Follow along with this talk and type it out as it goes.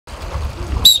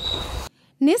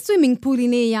Nĩ swimming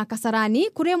pool-inĩ ya Kasarani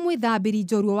kuria mwĩthambĩri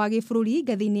njorua wa gĩbũrũri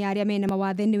ngathĩ-inĩ ya arĩa mena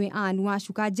mawathe nĩwe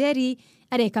Wacuka Njeri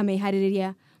areka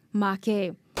meharĩrĩria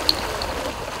make.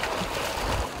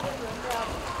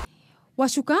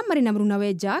 Wacuka marĩ na mũruna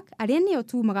we Jack arĩa nĩo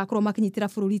tu magakorwo makinyitĩra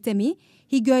bũrũri itemi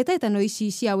hingo ya ĩtahĩtano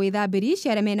ici cia wĩthambĩri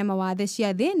cia arĩa mena mawathe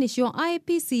cia thĩ nĩcio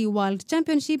IPC World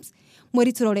Championships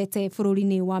mweri tũrorete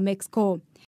bũrũri-inĩ wa Mexico.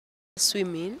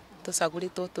 Swimming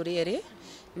tũcagũrĩtwo tũrĩ erĩ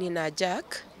ni na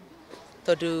Jack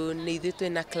tondu nĩ ithuĩ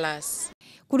twĩna class.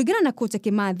 Kũringana na kocha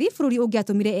Kimathi, bũrũri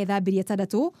ũngĩatũmire ethambĩri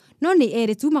atandatũ no nĩ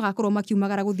erĩ tu magakorwo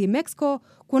makiumagara gũthiĩ Mexico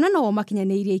kuona no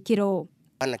makinyanĩirie ikĩro.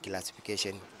 Ana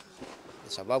classification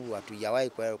sababu hatujawahi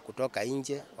kutoka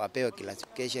nje wapewe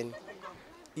classification.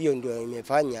 Hiyo ndio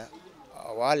imefanya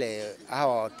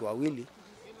hawa watu wawili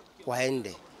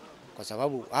waende kwa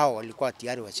sababu hao walikuwa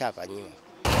tayari washafanyiwa.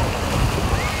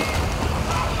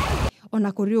 Ona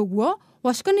kũrĩ ũguo,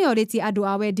 Wacuka nĩ orĩtie andũ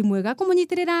a wendi mwega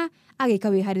kũmũnyitĩrĩra agĩka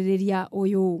wĩharĩrĩria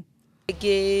ũyũ.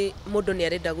 Rĩngĩ mũndũ nĩ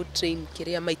arenda gũtrain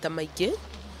kĩrĩa maita maingĩ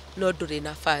no ndũrĩ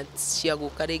na funds cia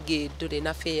gũka, rĩngĩ ndũrĩ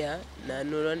na fare na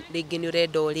rĩngĩ nĩ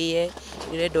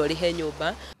ũrenda ũrĩhe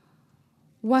nyũmba.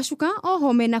 Wacuka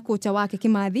oho mena kocha wake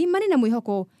Kimathi marĩ na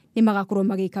mwĩhoko nĩ magakorwo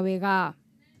magĩka wega.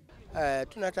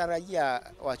 Tunatarajia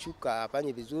Wacuka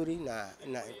afanye vizuri na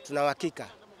tuna uhakika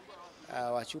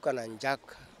Wacuka na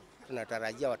Jack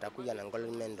tunatarajia watakuja na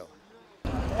gold medal.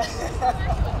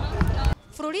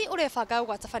 Bũrũri ũrebanga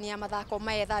gũgatabania mathako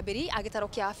ma ethambĩri a gĩtaro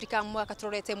kĩa Afrika mwaka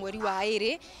tũrorete mweri wa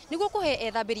ĩrĩ nĩguo kũhe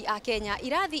ethambĩri a Kenya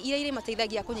irathi iria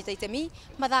irĩmateithagia kũnyita itemi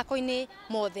mathako-inĩ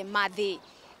mothe ma thĩ.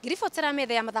 Ngĩribotera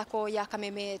metha ya mathako ya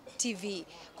KAMEME TV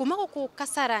kuma gũkũ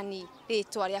Kasarani,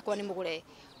 rĩtwa rĩakwa nĩ Mũgũre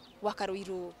Wacuka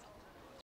Njeri.